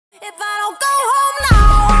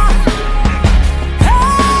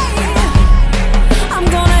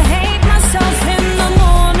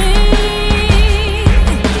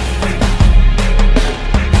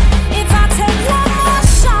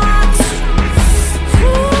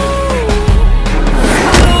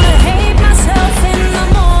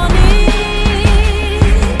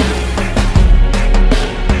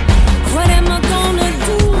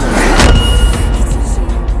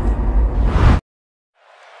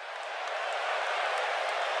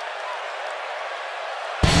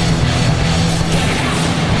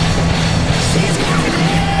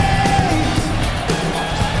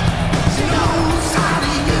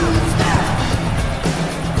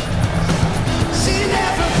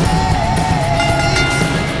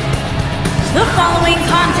The following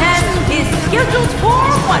contest is scheduled for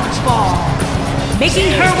one fall.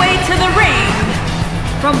 Making her way to the ring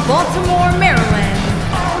from Baltimore, Maryland,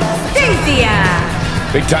 Stasia.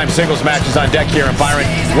 Big-time singles matches on deck here. And Byron,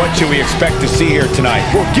 what should we expect to see here tonight?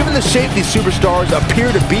 Well, given the shape these superstars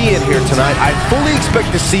appear to be in here tonight, I fully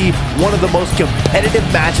expect to see one of the most competitive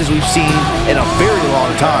matches we've seen in a very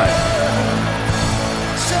long time.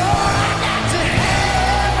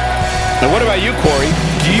 Now, what about you, Corey?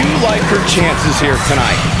 Do you like her chances here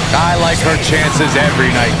tonight? I like her chances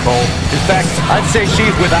every night, Cole. In fact, I'd say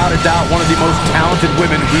she's without a doubt one of the most talented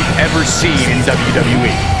women we've ever seen in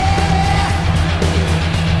WWE.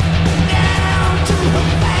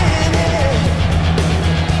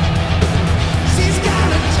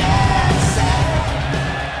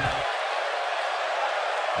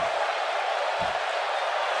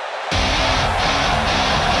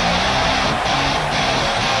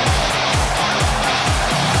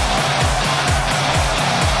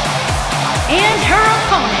 And her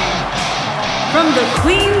opponent, from the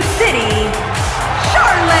Queen City,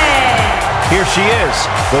 Charlotte. Here she is,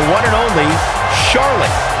 the one and only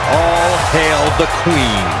Charlotte. All hail the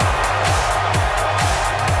Queen.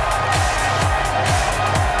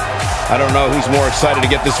 I don't know who's more excited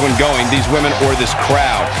to get this one going, these women or this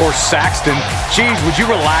crowd. Or Saxton. Jeez, would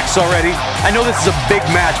you relax already? I know this is a big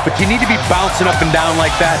match, but you need to be bouncing up and down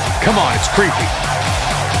like that? Come on, it's creepy.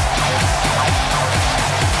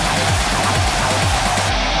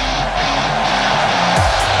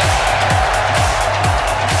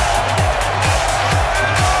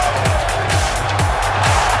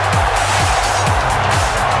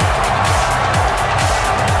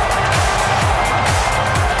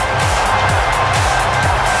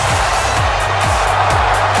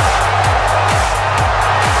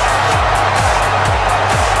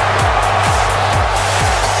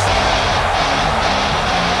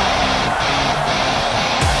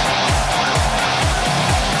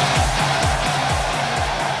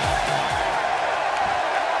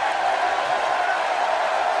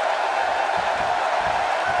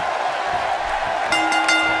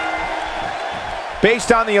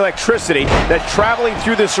 Based on the electricity that's traveling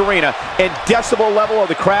through this arena and decibel level of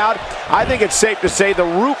the crowd, I think it's safe to say the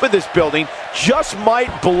roof of this building just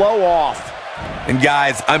might blow off. And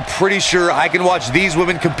guys, I'm pretty sure I can watch these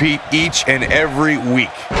women compete each and every week.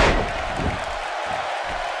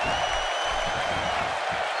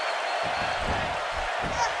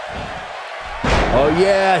 Oh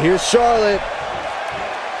yeah, here's Charlotte.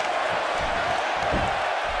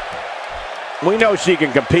 We know she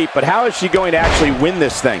can compete, but how is she going to actually win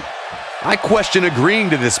this thing? I question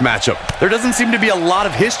agreeing to this matchup. There doesn't seem to be a lot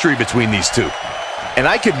of history between these two. And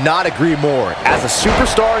I could not agree more. As a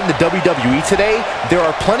superstar in the WWE today, there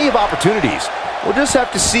are plenty of opportunities. We'll just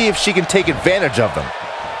have to see if she can take advantage of them.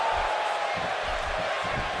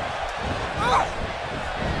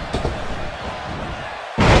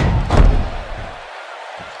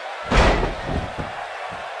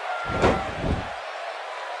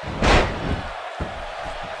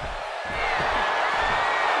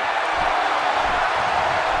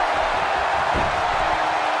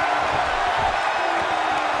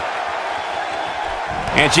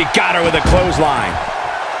 And she got her with a clothesline.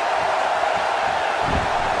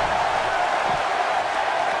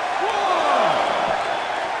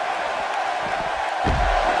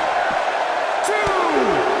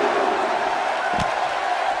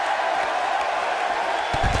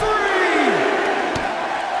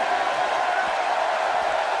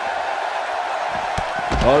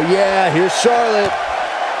 Oh yeah, here's Charlotte.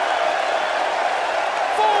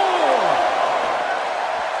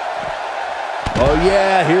 Oh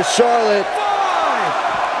yeah, here's Charlotte. 5,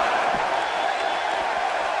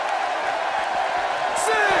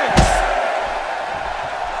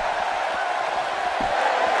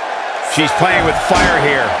 6. She's playing with fire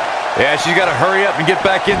here. Yeah, she's got to hurry up and get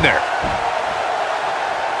back in there.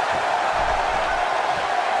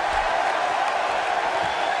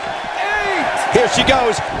 Here she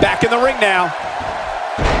goes, back in the ring now.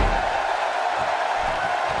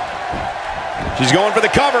 She's going for the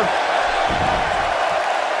cover.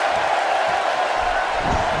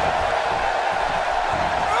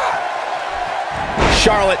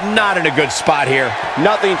 Charlotte not in a good spot here.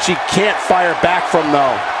 Nothing she can't fire back from,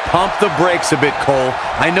 though. Pump the brakes a bit, Cole.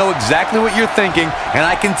 I know exactly what you're thinking, and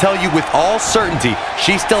I can tell you with all certainty,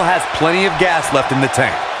 she still has plenty of gas left in the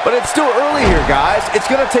tank. But it's still early here, guys. It's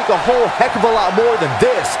going to take a whole heck of a lot more than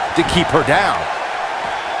this to keep her down.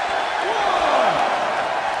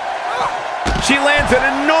 She lands an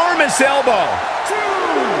enormous elbow. 2.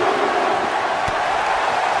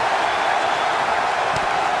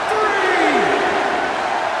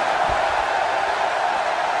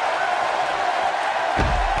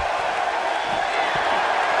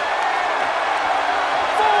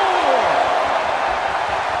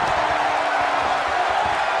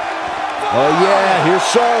 Oh, yeah, here's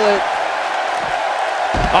Charlotte.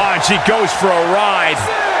 Oh, and she goes for a ride.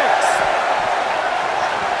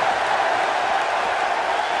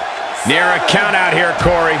 Near a count out here,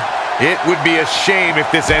 Corey. It would be a shame if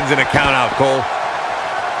this ends in a count out, Cole.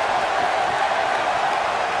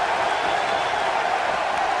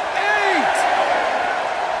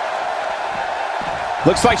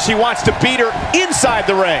 Looks like she wants to beat her inside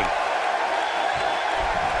the ring.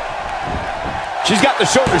 She's got the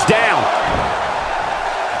shoulders down.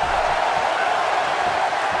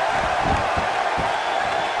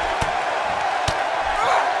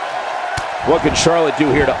 What can Charlotte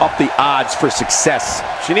do here to up the odds for success?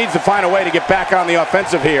 She needs to find a way to get back on the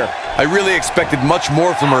offensive here. I really expected much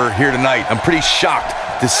more from her here tonight. I'm pretty shocked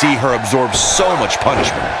to see her absorb so much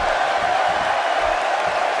punishment.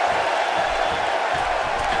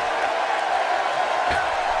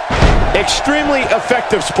 Extremely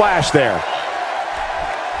effective splash there.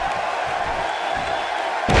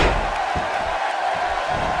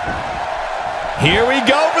 Here we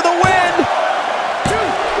go for the win.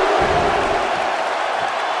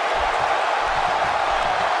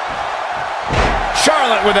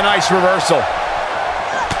 Charlotte with a nice reversal.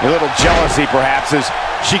 A little jealousy perhaps as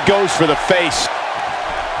she goes for the face.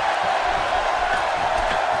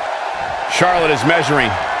 Charlotte is measuring,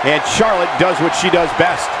 and Charlotte does what she does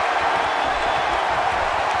best.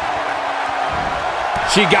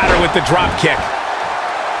 She got her with the drop kick.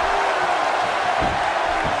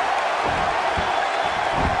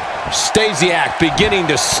 Stasiak beginning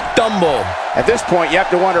to stumble. At this point, you have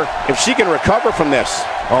to wonder if she can recover from this.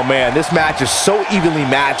 Oh, man, this match is so evenly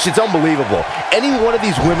matched. It's unbelievable. Any one of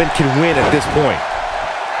these women can win at this point.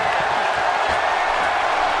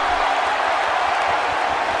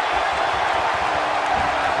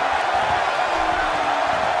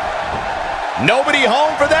 Nobody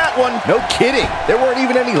home for that one. No kidding. There weren't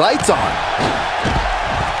even any lights on.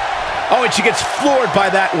 Oh, and she gets floored by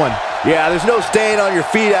that one. Yeah, there's no staying on your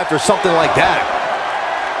feet after something like that.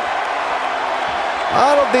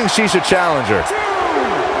 I don't think she should challenge her.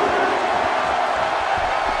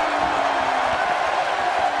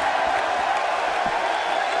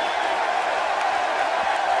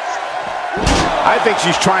 I think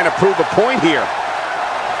she's trying to prove a point here.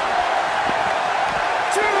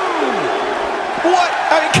 What?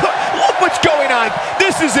 I mean, look what's going on.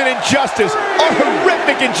 This is an injustice, a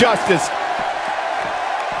horrific injustice.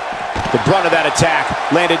 The brunt of that attack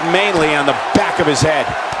landed mainly on the back of his head.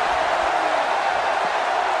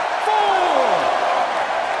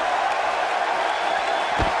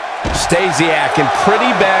 Stasiak in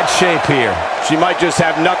pretty bad shape here. She might just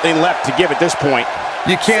have nothing left to give at this point.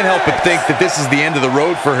 You can't help but think that this is the end of the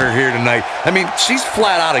road for her here tonight. I mean, she's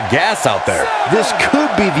flat out of gas out there. This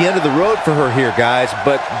could be the end of the road for her here, guys.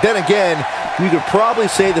 But then again, we could probably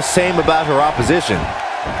say the same about her opposition.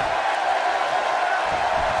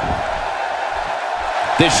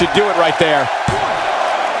 This should do it right there.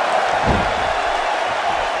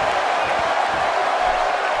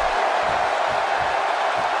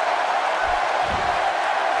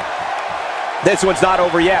 This one's not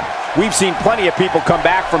over yet. We've seen plenty of people come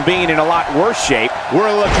back from being in a lot worse shape.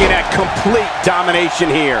 We're looking at complete domination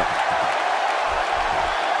here.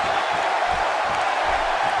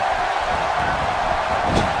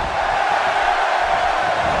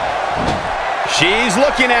 She's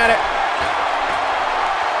looking at it.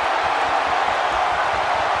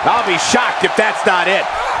 I'll be shocked if that's not it.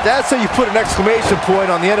 That's how you put an exclamation point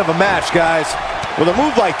on the end of a match, guys. With a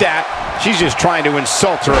move like that, she's just trying to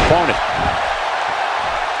insult her opponent.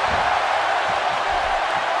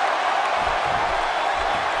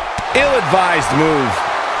 Ill-advised move.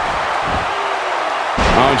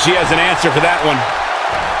 Oh, and she has an answer for that one.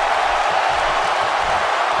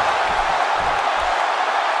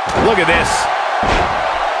 Look at this.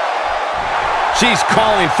 She's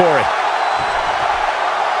calling for it.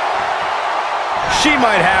 She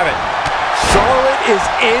might have it. Charlotte is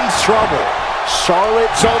in trouble.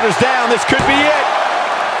 Charlotte, shoulders down. This could be it.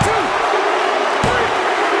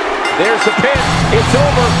 There's the pin. It's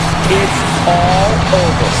over. It's all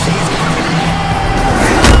over.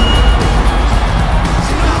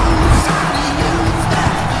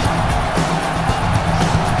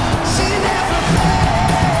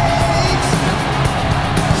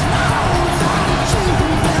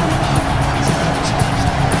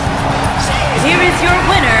 Here is your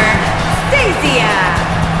winner, Stasiak.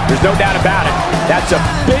 There's no doubt about it. That's a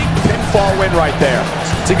big pinfall win right there.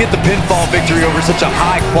 To get the pinfall victory over such a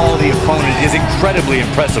high-quality opponent is incredibly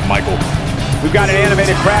impressive, Michael. We've got an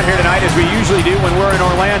animated crowd here tonight, as we usually do when we're in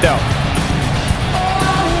Orlando.